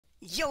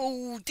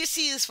Yo, this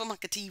is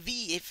Famaca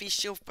TV. If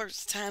it's your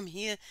first time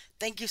here,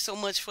 thank you so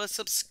much for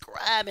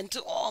subscribing.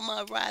 To all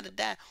my ride or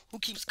die who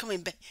keeps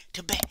coming back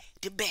to back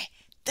to back.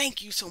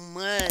 Thank you so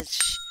much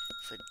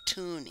for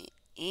tuning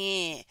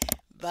in.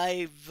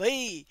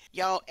 Baby,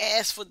 y'all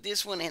asked for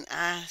this one and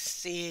I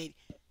said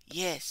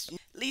yes.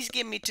 At least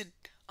get me to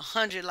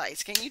 100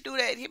 likes. Can you do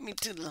that? Hit me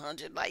to the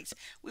 100 likes.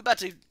 We about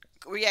to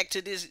react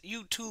to this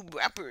YouTube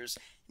rappers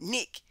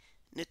Nittoli.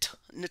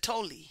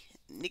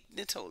 Nick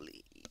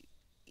Nittoli.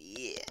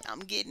 Yeah,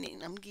 I'm getting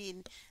it.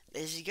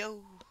 Let's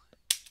go.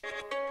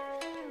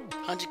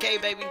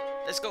 100K, baby.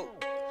 Let's go.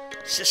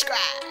 Subscribe.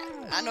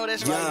 I know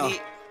that's right,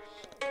 Nick.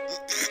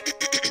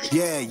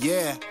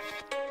 Yeah.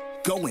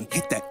 Go and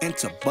hit that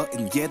enter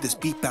button. Yeah, this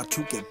beat about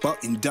to get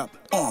buttoned up.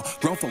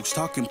 Grown folks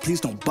talking,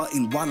 please don't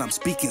button while I'm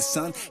speaking,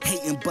 son.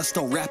 Hating but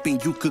still rapping,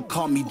 you could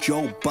call me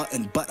Joe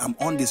Button. But I'm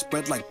on this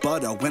bread like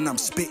butter. When I'm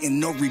spitting,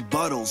 no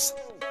rebuttals.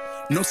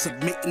 No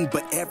submitting,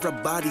 but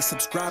everybody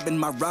subscribing.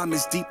 My rhyme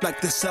is deep like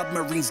the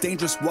submarine's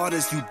dangerous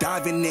waters you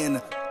diving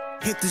in.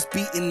 Hit this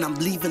beat and I'm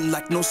leaving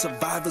like no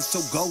survivors. So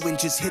go and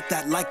just hit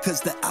that like,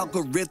 cause the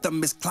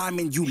algorithm is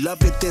climbing. You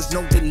love it, there's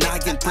no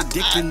denying.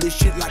 Predicting this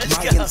shit like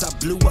Mayans. I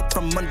blew up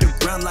from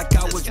underground like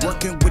I was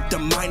working with the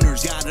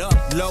miners. Got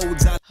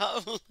uploads.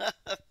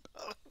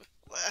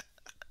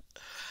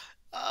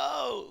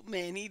 Oh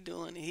man, he's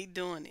doing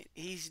it.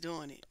 He's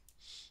doing it.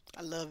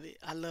 I love it.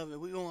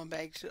 We're going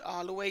back to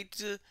all the way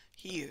to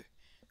here.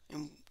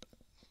 And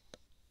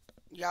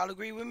y'all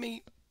agree with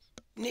me,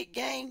 Nick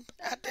gang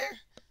out there?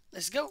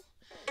 Let's go.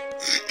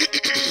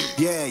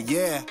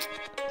 Yeah.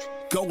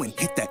 Go and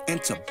hit that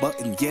enter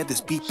button. Yeah, this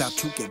beat about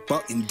to get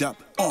buttoned up.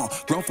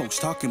 Grown folks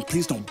talking,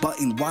 please don't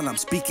button while I'm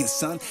speaking,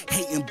 son.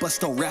 Hating but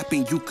still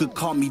rapping, you could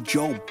call me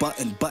Joe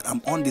Button. But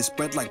I'm on this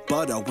bread like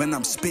butter. When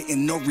I'm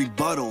spitting, no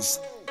rebuttals.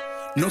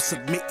 No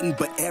submitting,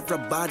 but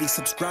everybody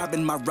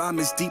subscribing. My rhyme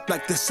is deep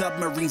like the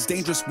submarine's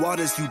dangerous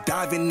waters you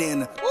diving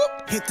in.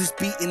 Hit this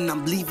beat and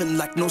I'm leaving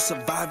like no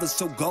survivors.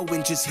 So go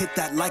and just hit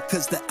that like,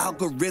 cause the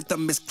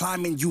algorithm is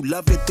climbing. You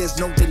love it, there's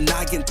no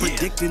denying.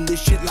 Predicting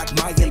this shit like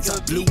Mayans. I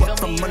blew up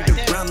from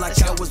underground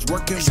like I was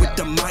working with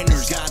the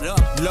miners. Got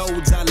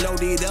uploads, I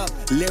loaded up.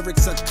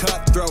 Lyrics are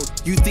cutthroat.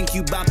 You think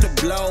you about to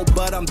blow,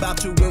 but I'm about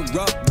to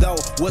erupt though.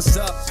 What's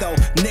up though?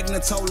 Nick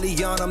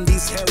Nittoli on them.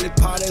 These Harry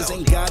Potters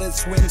ain't got it.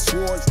 Swing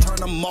swords, turn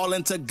them all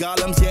into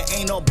golems. Yeah,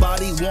 ain't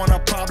nobody want a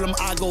problem.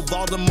 I go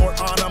Voldemort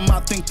on them.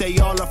 I think they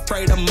all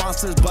afraid of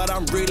monsters, but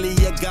I'm really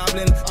a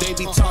goblin. They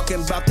be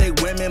talking about they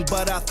women,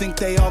 but I think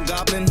they all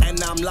goblin.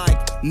 And I'm like,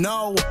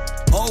 no,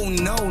 oh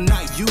no,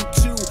 not you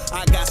too.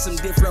 I got some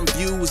different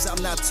views,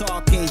 I'm not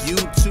talking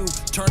YouTube.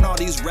 Turn all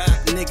these rap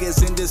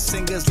niggas into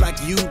singers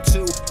like you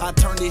two. I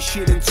turn this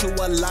shit into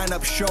a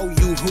lineup, show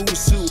you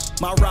who's who.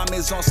 My rhyme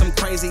is on some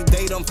crazy,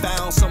 they done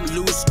found some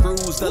loose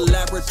screws. The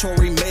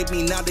laboratory made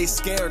me, now they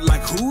scared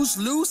like who's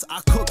loose? I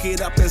cook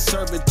it up and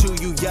serve it to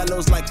you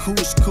yellows like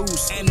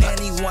couscous. And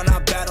anyone I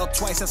battle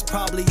twice, that's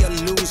probably a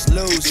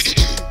lose-lose.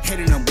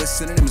 Hitting them with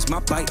synonyms, my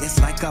bite is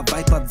like a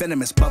viper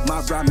venomous. But my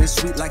rhyme is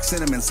sweet like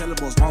cinnamon.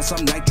 Syllables on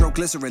some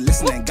nitroglycerin.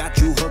 Listening, got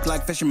you hooked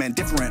like fisherman.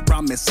 Different,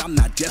 promise I'm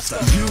not just a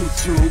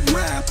YouTube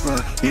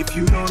rapper. If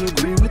you don't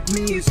agree with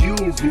me, it's you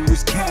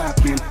who's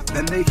capping.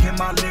 Then they hear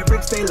my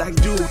lyrics, they like,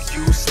 dude,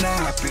 you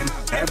snapping.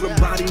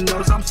 Everybody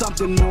knows I'm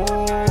something more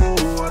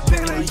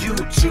than a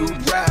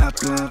YouTube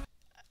rapper.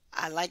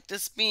 I like the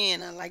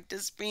spin. I like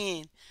this,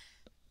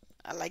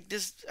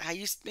 how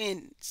you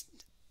spin.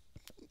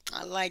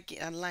 I like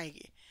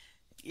it.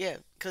 Yeah,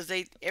 because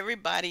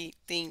everybody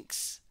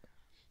thinks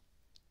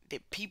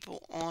that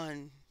people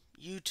on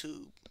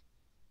YouTube,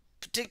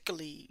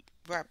 particularly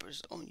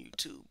rappers on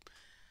YouTube,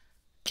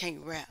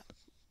 can't rap.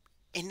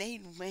 And they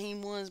the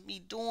main ones be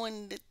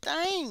doing the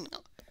thing.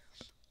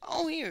 I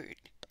don't hear it.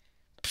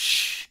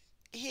 Psh,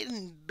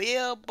 hitting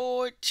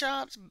billboard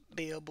charts.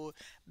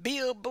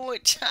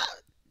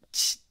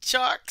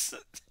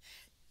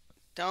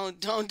 Don't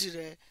do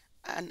that.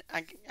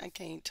 I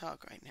can't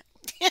talk right now.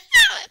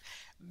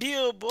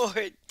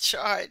 Billboard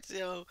charts,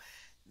 yo.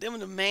 Them are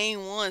the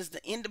main ones.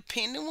 The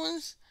independent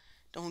ones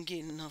don't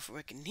get enough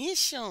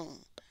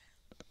recognition.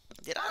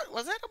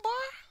 Was that a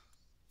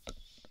bar?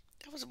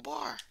 That was a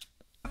bar.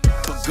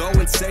 But go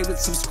and save it,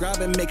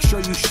 subscribe and make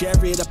sure you share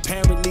it.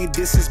 Apparently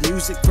this is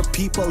music for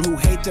people who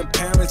hate their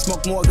parents.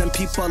 Smoke more than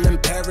people in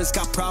Paris.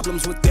 Got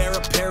problems with their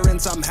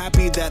appearance. I'm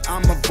happy that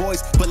I'm a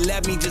voice, but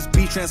let me just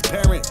be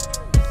transparent.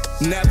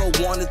 Never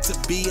wanted to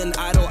be an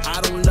idol.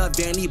 I don't love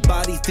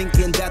anybody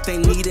thinking that they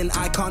need an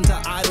icon to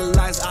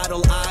idolize.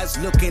 Idle eyes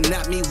looking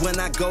at me when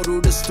I go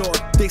to the store.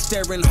 They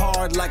staring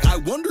hard like I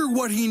wonder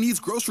what he needs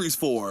groceries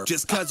for.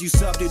 Just cause you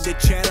subbed to the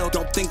channel,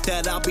 don't think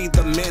that I'll be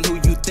the man who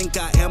you think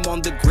I am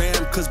on the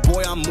gram. Cause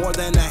boy, I'm more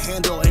than a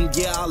handle. And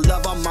yeah, I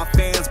love all my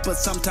fans, but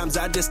sometimes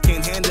I just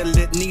can't handle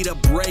it. Need a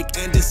break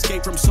and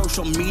escape from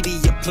social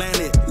media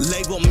planet.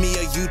 Label me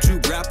a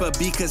YouTube rapper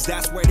because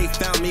that's where they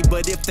found me.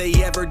 But if they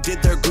ever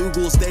did their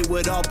Googles, they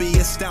would all be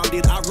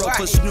astounded. I wrote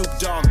for Snoop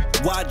Dogg,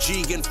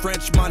 YG, and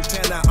French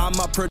Montana. I'm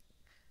a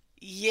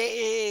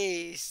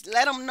Yes,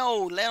 let them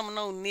know,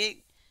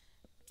 Nick.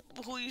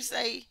 who you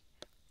say?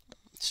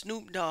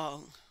 Snoop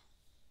Dogg,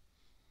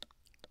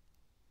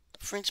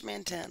 French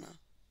Montana.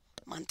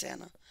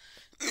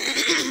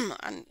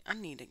 I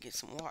need to get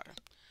some water.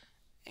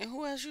 And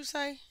who else you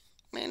say?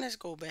 Man, let's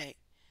go back.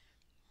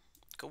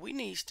 Cause we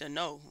needs to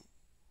know.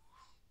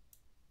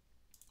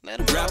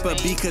 Rapper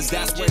because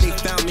that's where they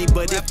found me.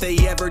 But if they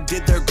ever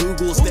did their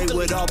Googles, they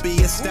would all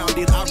be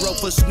astounded. I wrote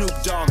for Snoop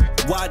Dogg,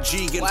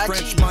 YG, and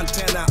French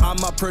Montana.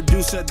 I'm a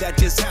producer that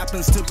just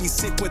happens to be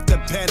sick with the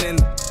pen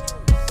and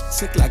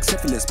sick like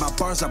syphilis. My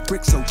bars are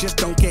bricks, so just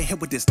don't get hit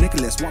with this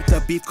Nicholas. Want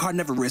the beef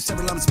carnivorous.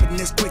 Every time I'm spitting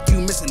this quick,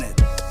 you missing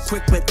it.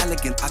 Quick but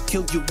elegant, I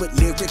kill you with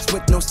lyrics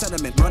with no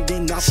sentiment.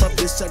 Running off of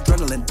this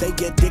adrenaline, they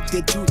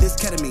addicted to this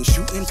ketamine.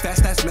 Shooting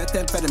fast as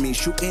methamphetamine,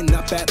 shooting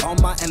up at all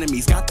my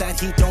enemies. Got that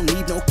heat, don't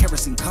need no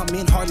kerosene. Come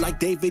in hard like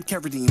David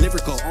Carradine.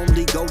 Lyrical,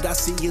 only gold I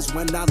see is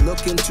when I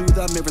look into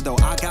the mirror though.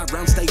 I got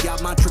rounds, stay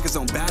out my trigger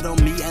zone. Battle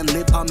me and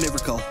live a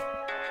miracle.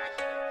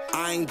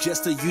 I ain't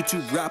just a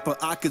YouTube rapper,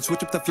 I can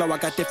switch up the flow, I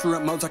got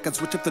different modes, I can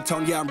switch up the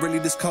tone, yeah, I'm really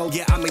this cold.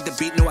 Yeah, I made the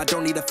beat, no, I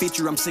don't need a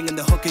feature, I'm singing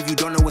the hook, if you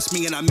don't know it's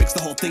me, and I mix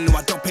the whole thing, no,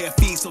 I don't pay a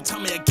fee, so tell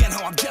me again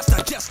how I'm just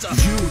a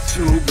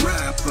YouTube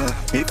rapper,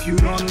 if you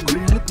don't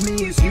agree with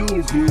me, it's you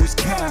who's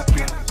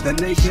capping. Then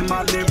they hear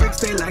my lyrics,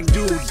 they like,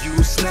 dude,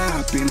 you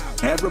snapping.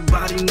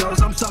 Everybody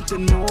knows I'm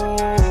something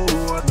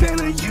more than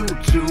a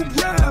YouTube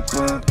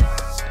rapper.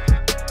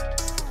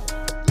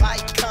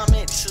 Like,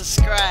 comment,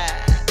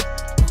 subscribe.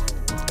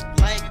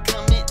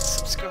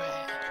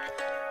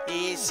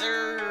 Yes,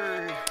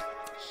 sir.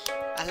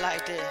 I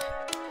like that.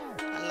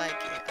 I like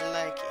it. I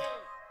like it.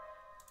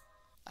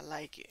 I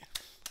like it.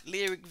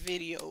 Lyric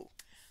video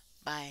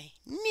by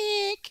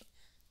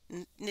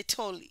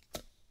Nittoli.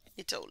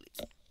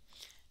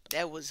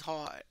 That was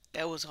hard.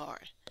 That was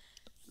hard.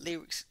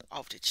 Lyrics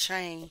off the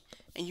chain.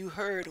 And you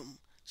heard them.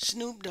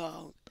 Snoop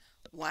Dogg,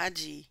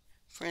 YG,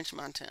 French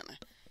Montana.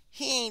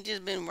 He ain't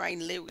just been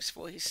writing lyrics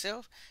for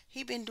himself.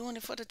 He been doing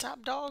it for the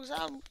top dogs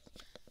out.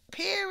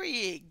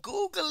 Period.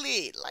 Google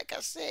it. Like I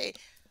said,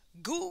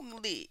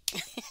 Google it.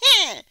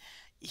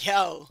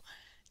 Yo,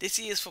 this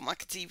is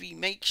Famaca TV.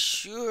 Make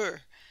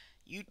sure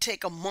you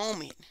take a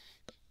moment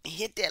and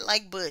hit that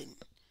like button.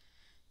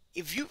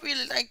 If you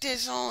really like that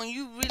song,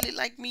 you really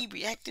like me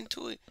reacting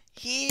to it,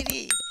 hit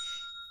it.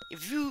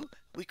 If you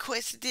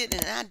requested it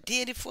and I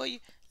did it for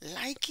you,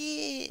 like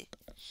it.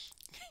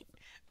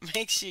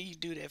 Make sure you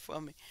do that for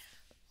me.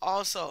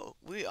 Also,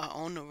 we are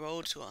on the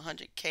road to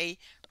 100K.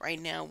 Right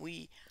now,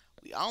 we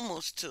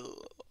almost to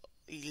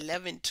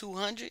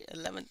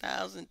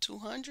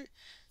 11,200.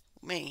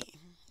 Man,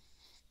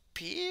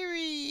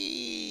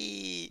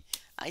 period.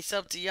 It's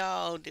up to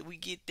y'all that we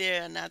get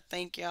there, and I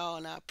thank y'all,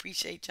 and I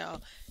appreciate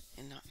y'all,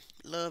 and I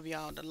love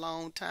y'all the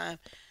long time.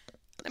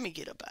 Let me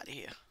get up out of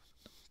here.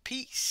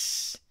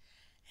 Peace,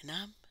 and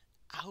I'm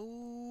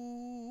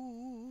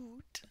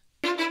out.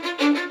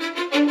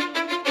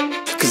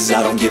 Cause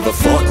I don't give a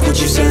fuck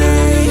what you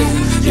say.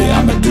 Yeah,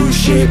 I'ma do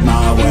shit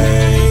my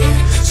way.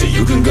 So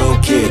you can go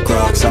kick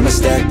rocks, I'ma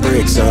stack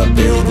bricks up,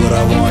 build what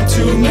I want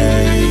to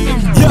make.